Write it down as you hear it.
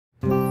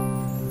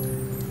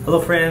Hello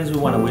friends, we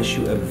want to wish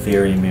you a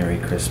very Merry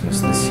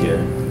Christmas this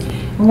year.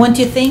 We want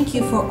to thank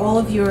you for all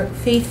of your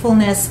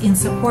faithfulness in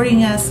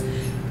supporting us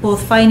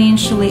both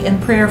financially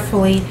and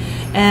prayerfully,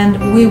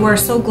 and we were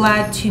so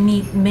glad to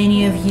meet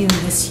many of you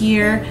this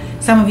year.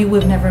 Some of you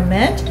we've never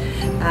met,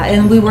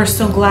 and we were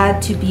so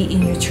glad to be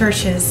in your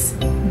churches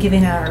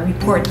giving our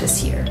report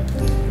this year.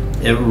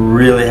 It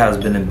really has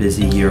been a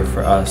busy year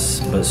for us,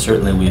 but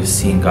certainly we've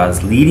seen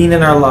God's leading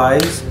in our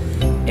lives.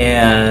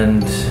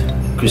 And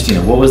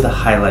Christina, what was the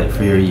highlight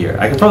for your year?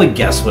 I can probably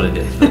guess what it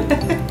is,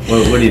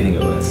 but what do you think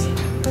it was?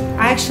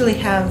 I actually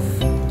have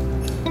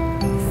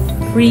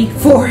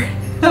four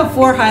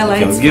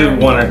highlights. Okay, give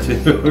one or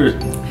two.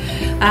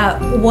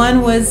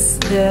 One was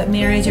the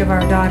marriage of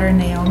our daughter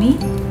Naomi,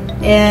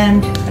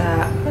 and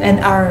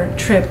our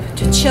trip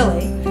to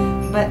Chile.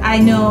 But I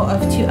know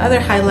of two other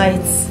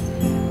highlights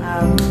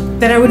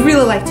that I would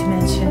really like to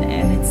mention,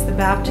 and it's the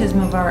baptism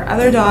of our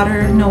other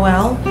daughter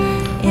Noelle,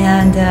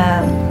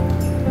 and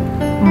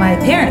my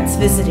parents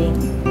visiting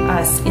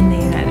us in the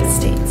United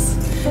States.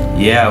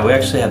 Yeah, we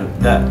actually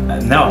had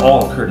that. Now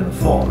all occurred in the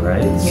fall,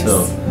 right? Yes.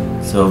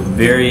 So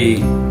very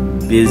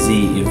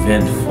busy,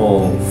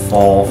 eventful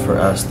fall for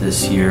us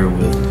this year,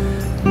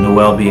 with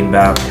Noelle being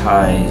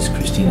baptized,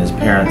 Christina's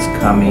parents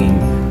coming,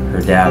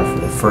 her dad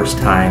for the first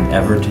time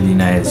ever to the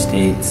United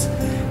States,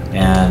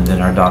 and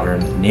then our daughter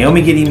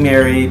Naomi getting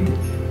married,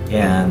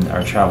 and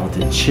our travel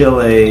to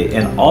Chile,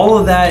 and all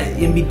of that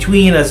in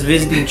between, us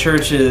visiting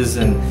churches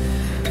and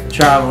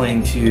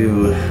traveling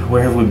to,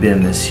 where have we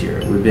been this year?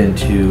 We've been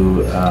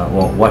to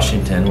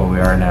Washington, where we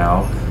are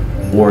now,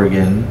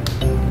 Oregon,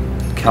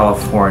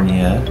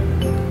 California,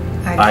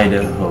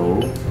 Idaho,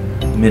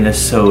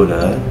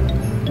 Minnesota,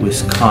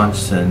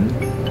 Wisconsin,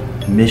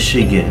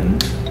 Michigan.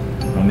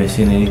 Am I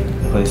missing any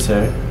place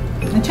there?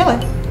 And Chile.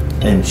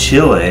 And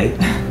Chile,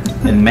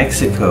 and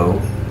Mexico,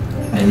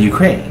 and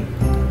Ukraine.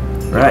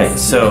 Right.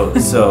 So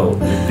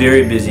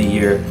very busy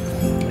year,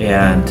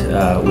 and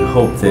we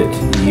hope that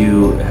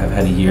you have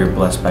had a year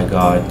blessed by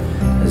God.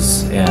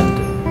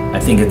 And I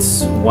think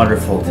it's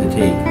wonderful to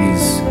take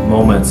these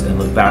moments and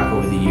look back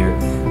over the year,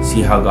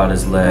 see how God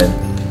has led,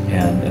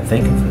 and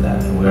thank Him for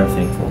that. And we are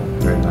thankful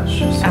very much.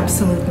 So.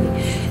 Absolutely.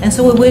 And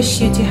so we wish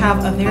you to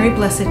have a very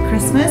blessed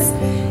Christmas,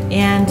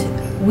 and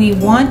we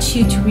want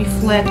you to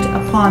reflect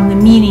upon the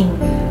meaning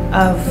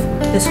of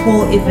this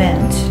whole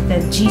event,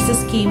 that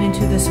Jesus came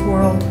into this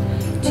world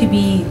to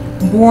be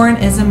born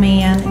as a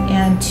man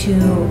and to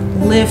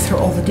live through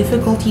all the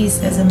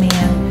difficulties as a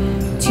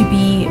man, to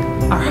be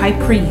our high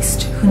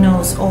priest who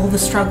knows all the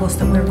struggles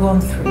that we're going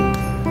through.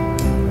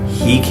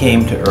 He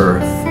came to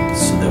earth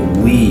so that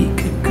we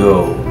could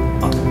go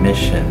on the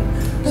mission,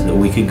 so that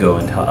we could go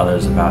and tell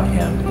others about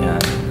Him,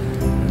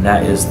 and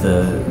that is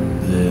the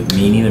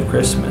meaning of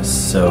Christmas.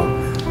 So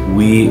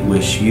we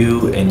wish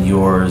you and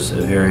yours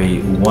a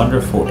very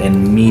wonderful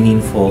and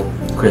meaningful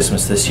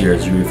Christmas this year,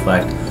 as you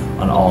reflect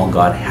on all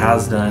God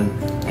has done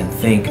and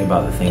think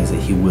about the things that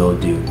He will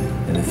do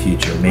in the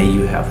future. May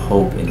you have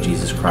hope in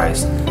Jesus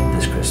Christ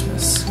this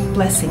Christmas.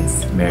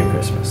 Blessings. Merry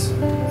Christmas.